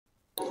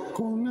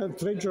Con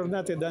 3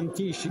 giornate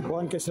d'anticipo,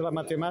 anche se la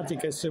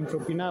matematica è sempre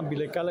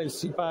opinabile, cala il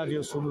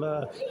sipario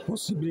sulla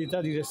possibilità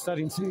di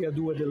restare in Serie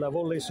A2 della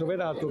Volley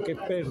Soverato, che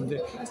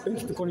perde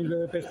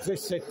per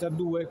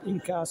 3-7-2 in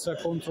casa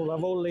contro la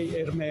Volley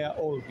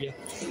Ermea Olbia.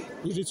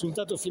 Il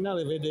risultato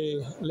finale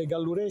vede le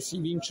galluresi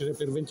vincere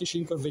per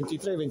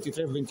 25-23,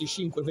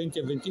 23-25,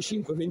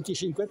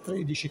 20-25,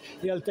 25-13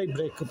 e al tie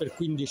break per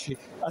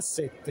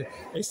 15-7.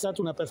 È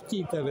stata una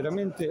partita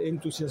veramente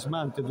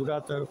entusiasmante,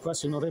 durata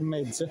quasi un'ora e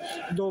mezza,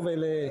 dove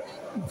le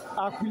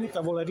aquile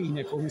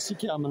tavolarine, come si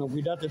chiamano,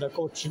 guidate da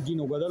coach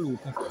Dino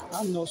Guadalupe,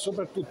 hanno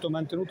soprattutto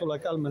mantenuto la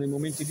calma nei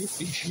momenti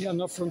difficili,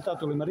 hanno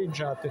affrontato le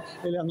mareggiate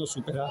e le hanno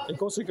superate,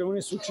 cose che non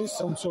è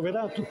successa a un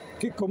Soverato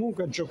che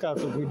comunque ha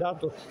giocato,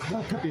 guidato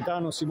dal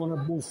capitano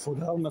Simone Buffo,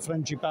 da una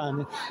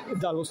Frangipane,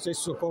 dallo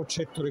stesso coach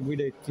Ettore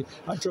Guidetti.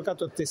 Ha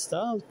giocato a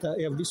testa alta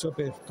e a viso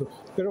aperto,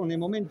 però nei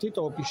momenti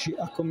topici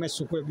ha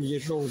commesso quegli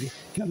errori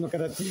che hanno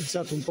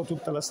caratterizzato un po'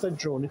 tutta la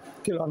stagione,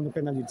 che lo hanno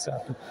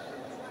penalizzato.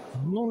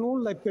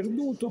 Nulla è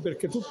perduto,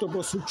 perché tutto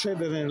può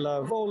succedere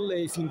nella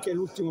volley finché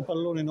l'ultimo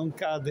pallone non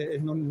cade e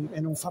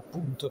non fa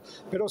punto,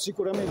 però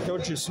sicuramente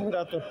oggi il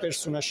Soverato ha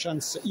perso una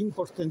chance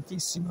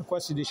importantissima,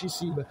 quasi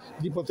decisiva,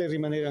 di poter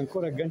rimanere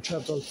ancora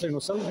agganciato al treno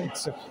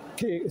salvezza,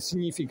 che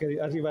significa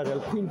arrivare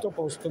al 5°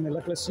 posto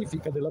nella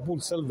classifica della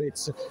pool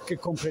salvezza, che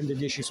comprende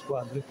 10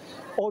 squadre.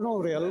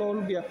 Onore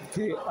all'Olbia,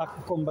 che ha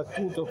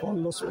combattuto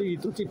con lo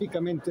spirito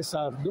tipicamente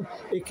sardo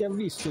e che ha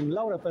visto in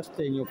Laura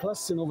Partegno,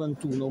 classe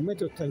 91,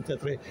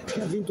 1,83 m, che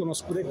ha vinto uno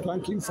scudetto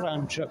anche in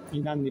Francia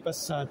in anni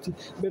passati,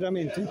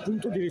 veramente il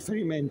punto di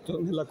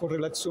riferimento nella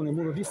correlazione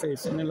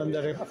muro-difesa,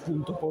 nell'andare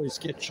appunto poi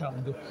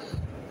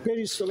schiacciando. Per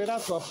il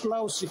Soverato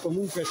applausi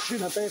comunque a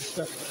scena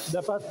aperta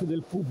da parte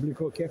del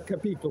pubblico, che ha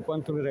capito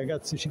quanto le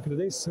ragazze ci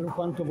credessero,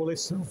 quanto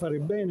volessero fare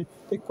bene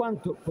e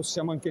quanto,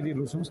 possiamo anche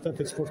dirlo, sono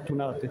state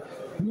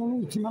sfortunate. Non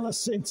ultima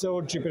l'assenza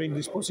oggi per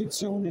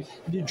indisposizione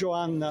di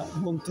Giovanna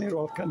Montero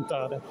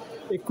Alcantara.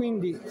 E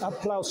quindi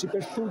applausi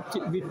per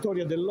tutti,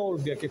 vittoria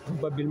dell'Olbia, che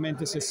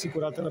probabilmente si è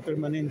assicurata la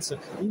permanenza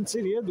in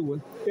Serie A2,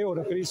 e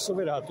ora per il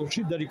Soverato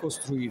c'è da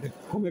ricostruire,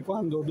 come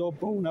quando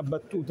dopo una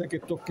battuta che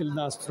tocca il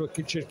nastro e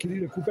che cerchi di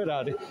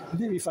recuperare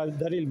devi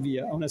dare il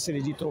via a una serie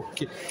di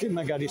tocchi che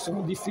magari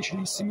sono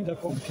difficilissimi da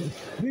compiere.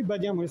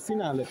 Ribadiamo il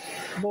finale: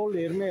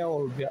 Volley Ermea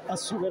Olbia a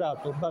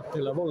Soverato batte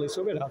la Volley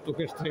Soverato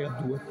per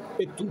 3-2.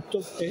 È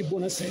tutto e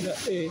buonasera,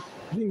 e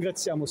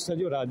ringraziamo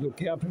Stadio Radio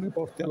che apre le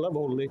porte alla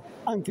volley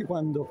anche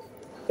quando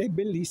è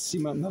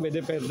bellissima ma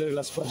vede perdere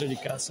la squadra di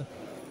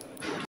casa.